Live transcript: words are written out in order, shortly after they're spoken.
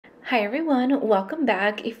Hi everyone, welcome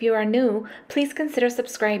back. If you are new, please consider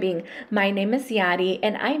subscribing. My name is Yadi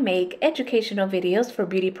and I make educational videos for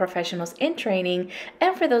beauty professionals in training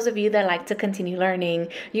and for those of you that like to continue learning.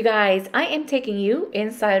 You guys, I am taking you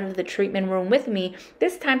inside of the treatment room with me,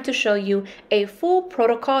 this time to show you a full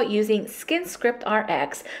protocol using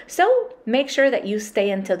SkinScriptRx. So make sure that you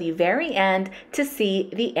stay until the very end to see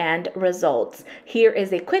the end results. Here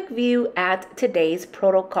is a quick view at today's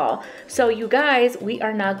protocol. So you guys, we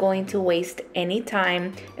are not going to waste any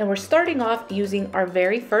time, and we're starting off using our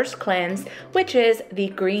very first cleanse, which is the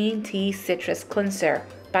green tea citrus cleanser.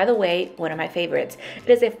 By the way, one of my favorites.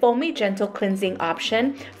 It is a foamy, gentle cleansing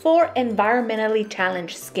option for environmentally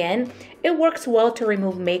challenged skin. It works well to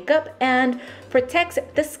remove makeup and protects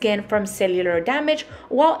the skin from cellular damage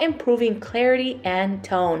while improving clarity and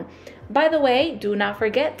tone. By the way, do not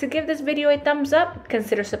forget to give this video a thumbs up,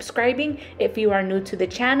 consider subscribing if you are new to the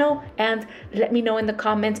channel, and let me know in the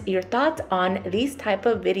comments your thoughts on these type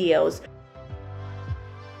of videos.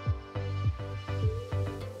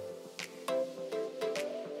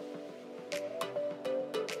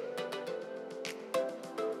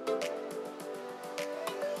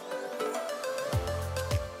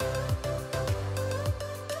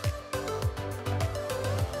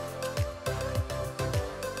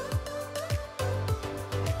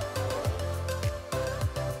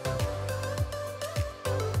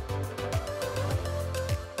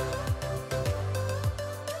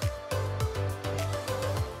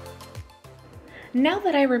 Now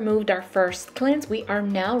that I removed our first cleanse, we are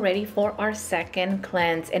now ready for our second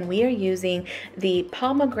cleanse, and we are using the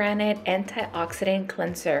pomegranate antioxidant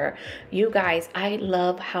cleanser. You guys, I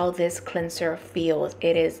love how this cleanser feels.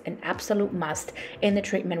 It is an absolute must in the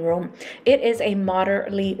treatment room. It is a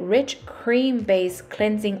moderately rich cream-based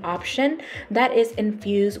cleansing option that is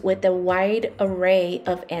infused with a wide array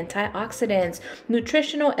of antioxidants,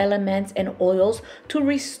 nutritional elements, and oils to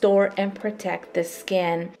restore and protect the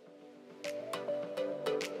skin.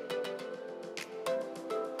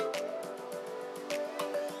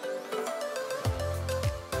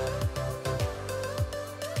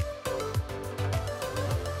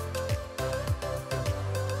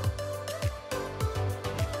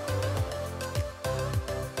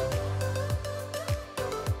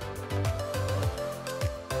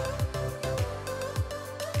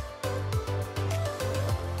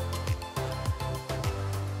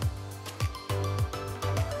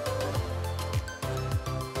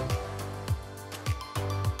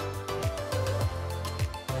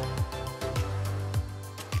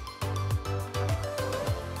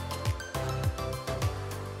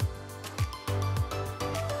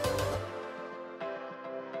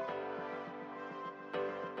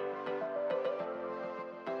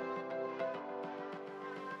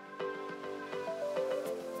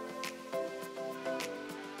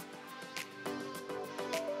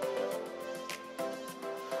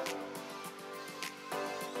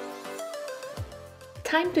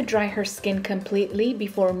 Time to dry her skin completely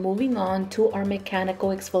before moving on to our mechanical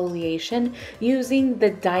exfoliation using the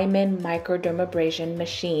Diamond Microdermabrasion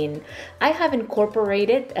machine. I have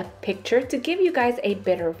incorporated a picture to give you guys a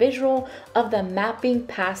better visual of the mapping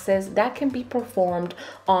passes that can be performed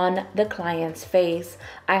on the client's face.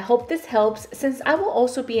 I hope this helps. Since I will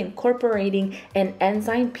also be incorporating an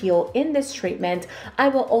enzyme peel in this treatment, I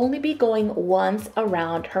will only be going once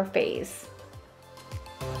around her face.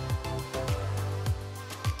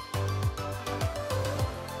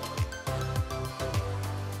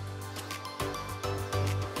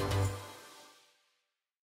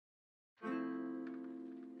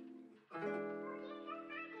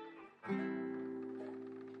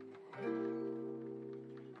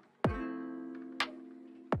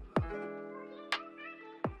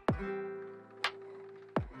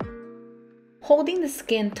 Holding the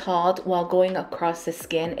skin taut while going across the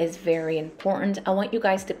skin is very important. I want you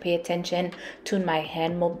guys to pay attention to my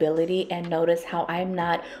hand mobility and notice how I'm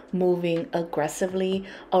not moving aggressively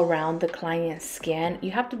around the client's skin.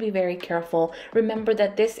 You have to be very careful. Remember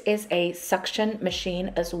that this is a suction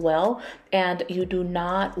machine as well, and you do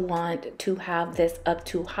not want to have this up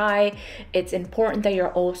too high. It's important that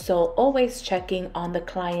you're also always checking on the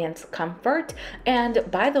client's comfort. And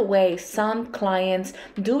by the way, some clients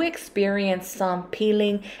do experience some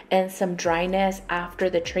peeling and some dryness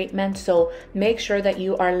after the treatment, so make sure that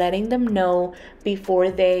you are letting them know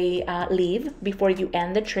before they leave, before you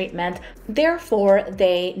end the treatment. Therefore,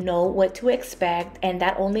 they know what to expect, and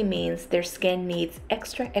that only means their skin needs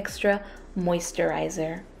extra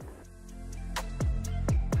moisturizer.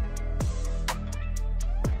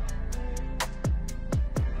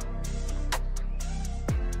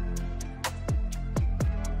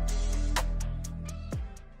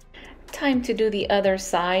 Time to do the other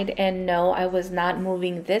side, and no, I was not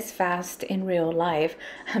moving this fast in real life.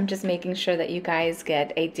 I'm just making sure that you guys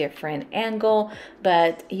get a different angle,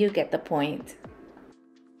 but you get the point.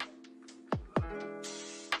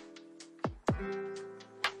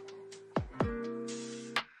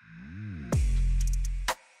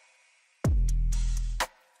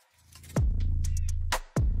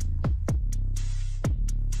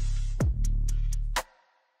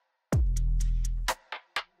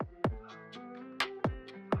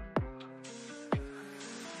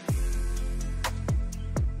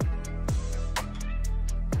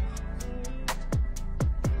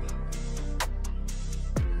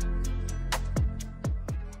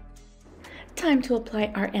 Time to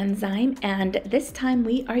apply our enzyme, and this time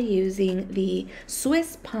we are using the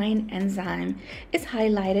Swiss pine enzyme. It's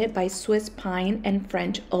highlighted by Swiss pine and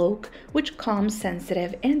French oak, which calms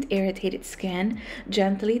sensitive and irritated skin,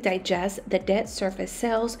 gently digests the dead surface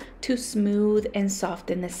cells to smooth and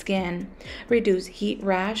soften the skin, reduce heat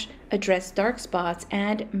rash, address dark spots,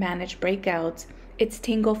 and manage breakouts. Its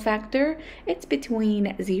tingle factor, it's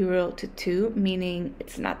between 0 to 2, meaning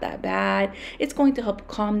it's not that bad. It's going to help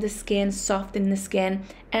calm the skin, soften the skin,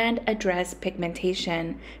 and address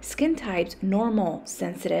pigmentation. Skin types: normal,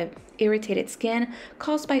 sensitive, irritated skin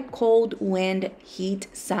caused by cold, wind, heat,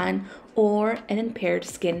 sun, or an impaired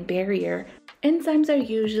skin barrier. Enzymes are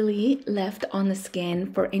usually left on the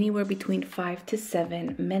skin for anywhere between 5 to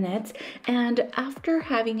 7 minutes, and after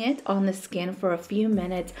having it on the skin for a few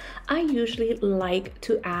minutes, I usually like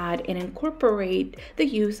to add and incorporate the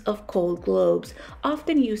use of cold globes.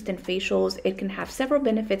 Often used in facials, it can have several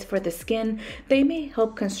benefits for the skin. They may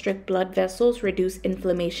help constrict blood vessels, reduce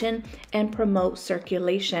inflammation, and promote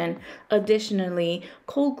circulation. Additionally,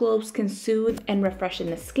 cold globes can soothe and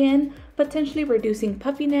refreshen the skin, potentially reducing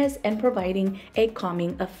puffiness and providing a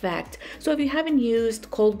calming effect. So if you haven't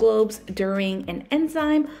used cold globes during an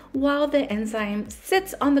enzyme while the enzyme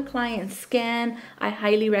sits on the client's skin, I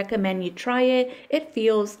highly recommend you try it. It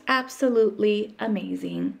feels absolutely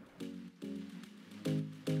amazing.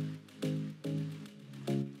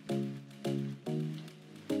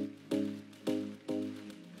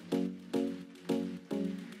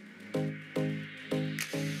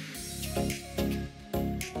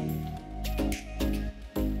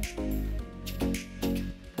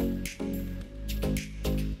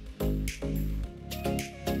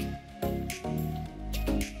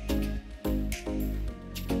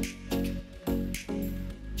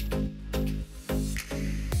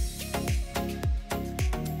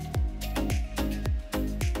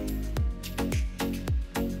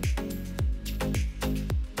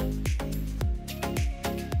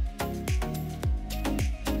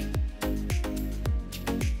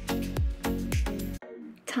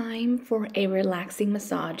 Time for a relaxing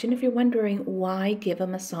massage. And if you're wondering why give a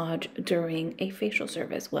massage during a facial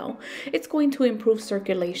service, well, it's going to improve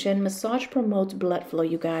circulation. Massage promotes blood flow,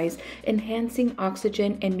 you guys, enhancing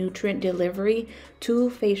oxygen and nutrient delivery to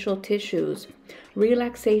facial tissues.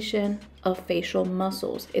 Relaxation of facial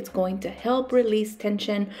muscles. It's going to help release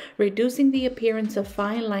tension, reducing the appearance of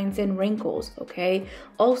fine lines and wrinkles, okay?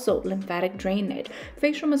 Also, lymphatic drainage.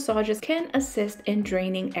 Facial massages can assist in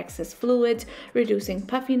draining excess fluids, reducing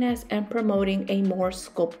puffiness, and promoting a more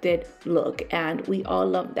sculpted look. And we all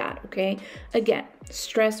love that, okay? Again,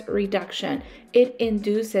 stress reduction. It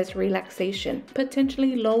induces relaxation,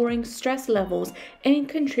 potentially lowering stress levels and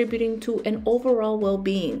contributing to an overall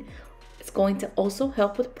well-being. It's going to also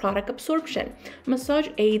help with product absorption. Massage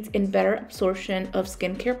aids in better absorption of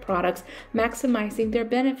skincare products, maximizing their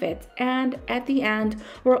benefits. And at the end,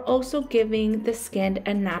 we're also giving the skin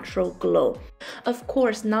a natural glow. Of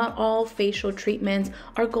course, not all facial treatments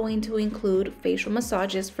are going to include facial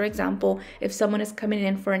massages. For example, if someone is coming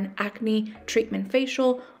in for an acne treatment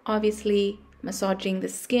facial, obviously massaging the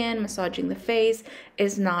skin, massaging the face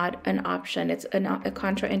is not an option. It's a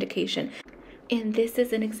contraindication. And this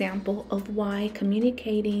is an example of why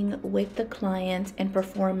communicating with the client and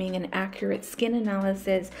performing an accurate skin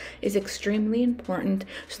analysis is extremely important,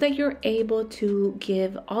 so that you're able to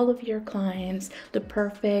give all of your clients the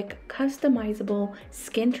perfect customizable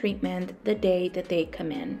skin treatment the day that they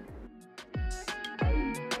come in.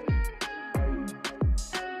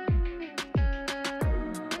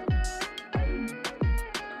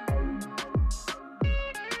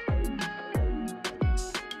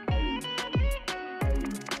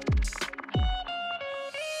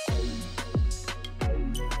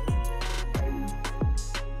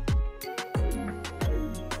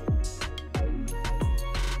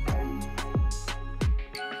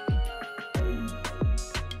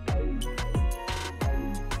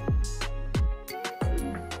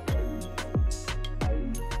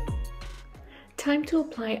 Time to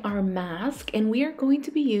apply our mask, and we are going to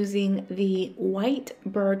be using the white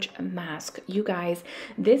birch mask. You guys,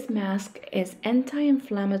 this mask is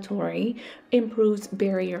anti-inflammatory, improves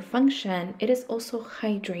barrier function. It is also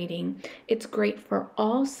hydrating. It's great for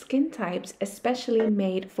all skin types, especially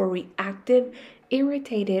made for reactive,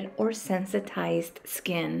 irritated, or sensitized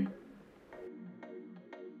skin.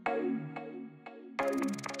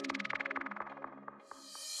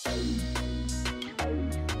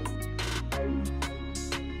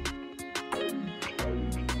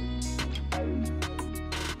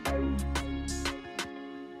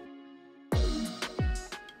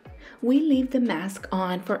 We leave the mask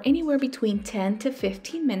on for anywhere between 10 to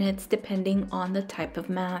 15 minutes depending on the type of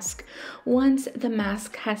mask. Once the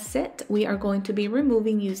mask has set, we are going to be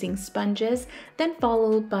removing using sponges, then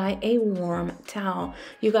followed by a warm towel.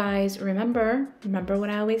 You guys remember what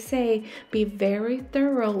I always say, be very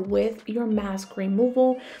thorough with your mask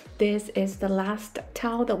removal. This is the last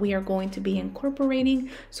towel that we are going to be incorporating,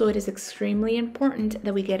 so it is extremely important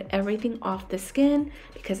that we get everything off the skin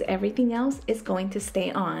because everything else is going to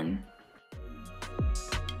stay on.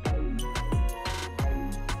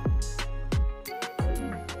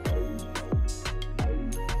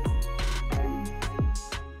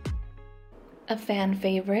 A fan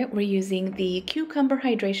favorite, we're using the Cucumber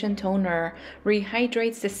Hydration Toner.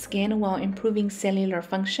 Rehydrates the skin while improving cellular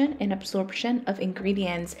function and absorption of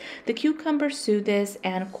ingredients. The cucumber soothes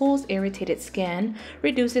and cools irritated skin,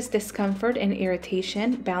 reduces discomfort and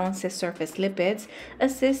irritation, balances surface lipids,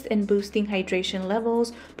 assists in boosting hydration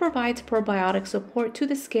levels, provides probiotic support to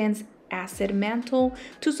the skin's acid mantle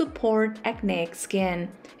to support acneic skin.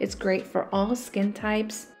 It's great for all skin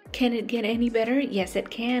types. Can it get any better? Yes, it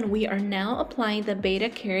can. We are now applying the Beta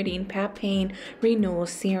Carotene Papain Renewal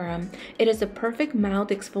Serum. It is a perfect mild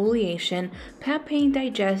exfoliation. Papain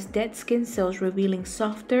digests dead skin cells, revealing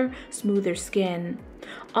softer, smoother skin.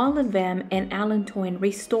 Olive-M and allantoin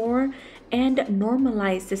restore and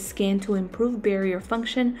normalize the skin to improve barrier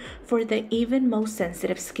function for the even most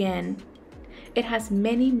sensitive skin. It has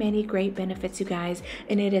many great benefits, you guys,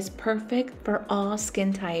 and it is perfect for all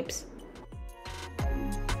skin types.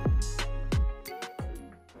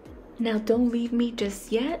 Now don't leave me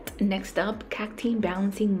just yet. Next up, Cactine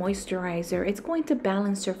Balancing Moisturizer. It's going to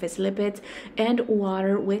balance surface lipids and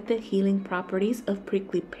water with the healing properties of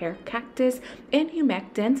prickly pear cactus and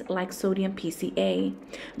humectants like sodium PCA.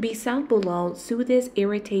 Bisalbutal soothes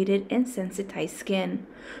irritated and sensitized skin.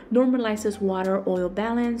 Normalizes water-oil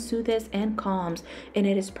balance, soothes and calms, and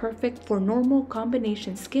it is perfect for normal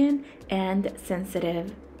combination skin and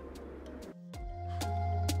sensitive.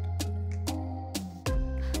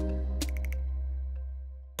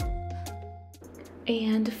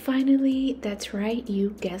 And finally, that's right,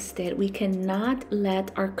 you guessed it, we cannot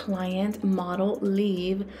let our client model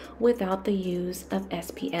leave without the use of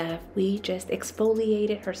SPF. We just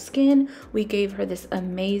exfoliated her skin, we gave her this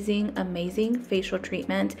amazing facial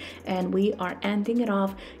treatment, and we are ending it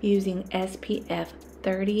off using SPF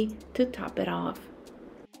 30 to top it off.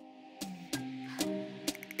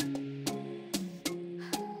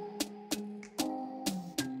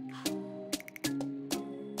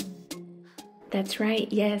 That's right,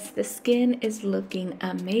 yes, the skin is looking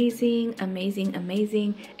amazing.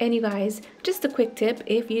 And you guys, just a quick tip,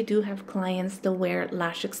 if you do have clients that wear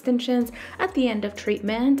lash extensions at the end of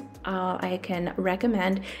treatment, I can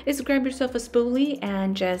recommend is grab yourself a spoolie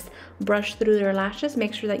and just brush through their lashes.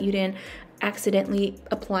 Make sure that you didn't accidentally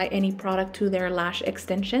apply any product to their lash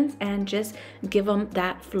extensions, and just give them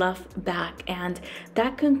that fluff back. And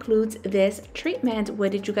that concludes this treatment.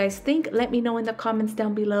 What did you guys think? Let me know in the comments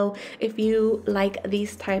down below. If you like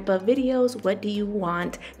these type of videos, what do you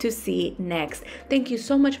want to see next? Thank you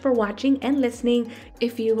so much for watching and listening.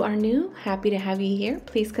 If you are new, happy to have you here.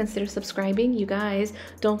 Please consider subscribing. You guys,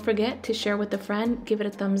 don't forget to share with a friend, give it a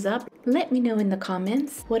thumbs up. Let me know in the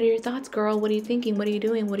comments, what are your thoughts, girl? What are you thinking? What are you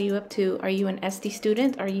doing? What are you up to? Are you an SD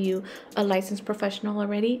student? Are you a licensed professional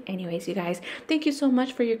already? Anyways, you guys, thank you so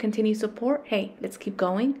much for your continued support. Hey, let's keep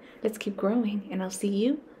going, let's keep growing, and I'll see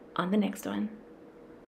you on the next one.